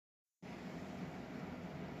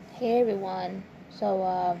Hey everyone,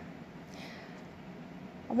 I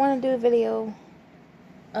want to do a video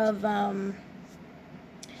of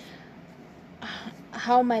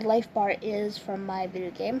how my life bar is from my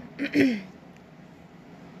video game.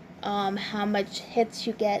 How much hits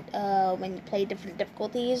you get when you play different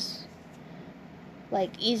difficulties,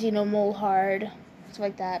 like easy, normal, hard, stuff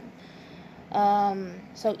like that.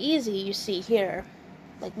 So easy, you see here,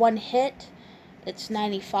 like one hit, it's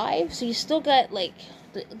 95, so you still got like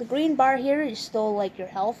the green bar here is still like your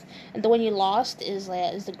health, and the one you lost is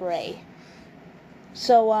the gray.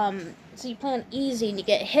 So you play on easy and you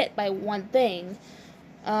get hit by one thing.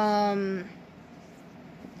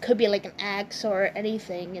 Could be like an axe or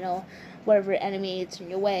anything, whatever enemy it's in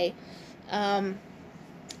your way.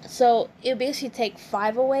 So it basically take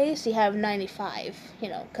 5 away, so you have 95,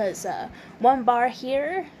 because one bar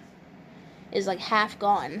here is like half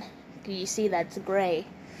gone. You see that's gray.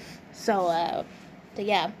 So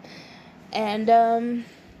yeah. And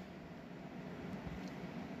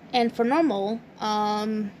for normal,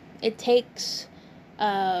 it takes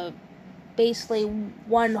basically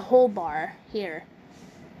one whole bar here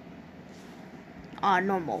on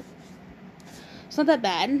normal. It's not that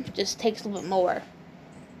bad, just takes a little bit more.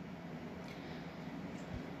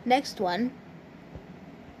 Next one.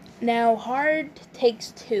 Now hard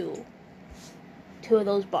takes two of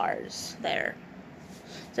those bars there.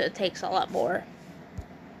 So it takes a lot more.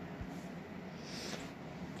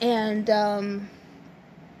 And and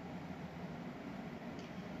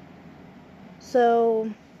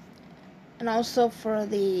also for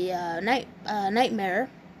the nightmare.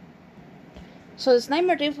 So this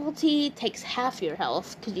nightmare difficulty takes half your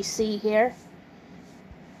health, because you see here,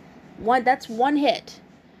 that's one hit,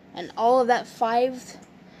 and all of that five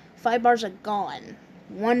bars are gone.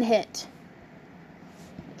 One hit.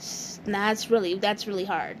 That's really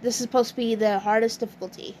hard. This is supposed to be the hardest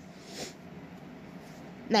difficulty.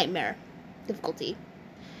 Nightmare difficulty.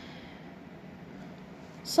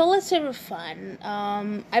 So let's say for fun,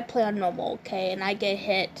 I play on normal, okay, and I get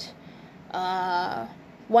hit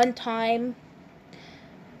one time,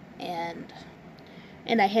 and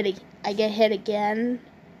I get hit again,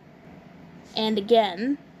 and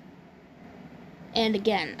again, and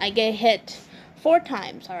again. I get hit 4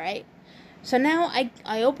 times, alright? So now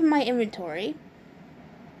I open my inventory.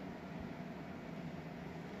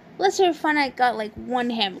 Let's say for fun I got like 1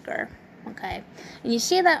 hamburger, okay? And you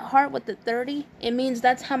see that heart with the 30? It means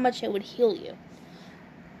that's how much it would heal you.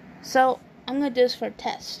 So I'm going to do this for a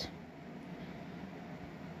test.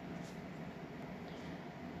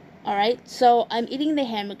 Alright, so I'm eating the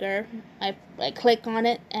hamburger. I click on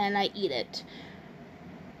it and I eat it.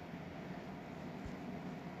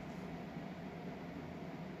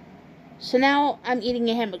 So now I'm eating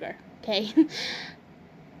a hamburger, okay?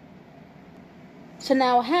 So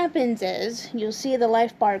now what happens is, you'll see the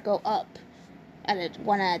life bar go up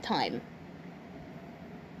one at a time.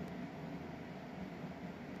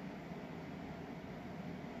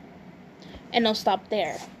 And it'll stop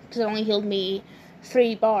there, because it only healed me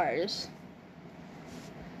 3 bars.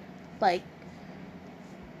 Like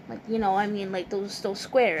those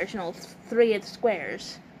squares, 3 of the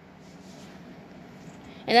squares.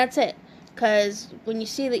 And that's it. Because when you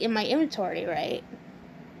see in my inventory, right,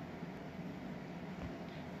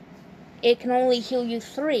 it can only heal you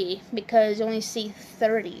 3, because you only see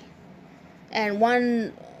 30. And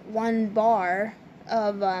one bar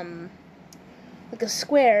of, like a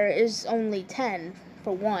square is only 10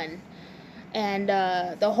 for 1. And,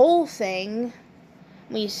 the whole thing,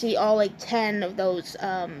 when you see all, like, 10 of those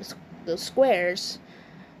squares,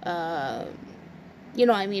 you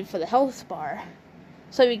know what I mean, for the health bar.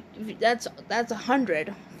 So that's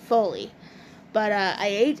 100 fully. But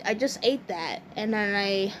I just ate that, and then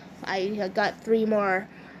I got 3 more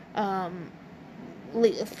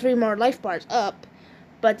life bars up,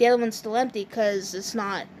 but the other one's still empty because it's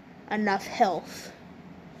not enough health.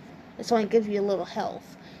 It's only gives you a little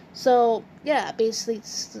health. So yeah, basically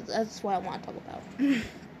that's what I want to talk about.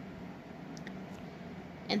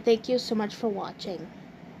 And thank you so much for watching.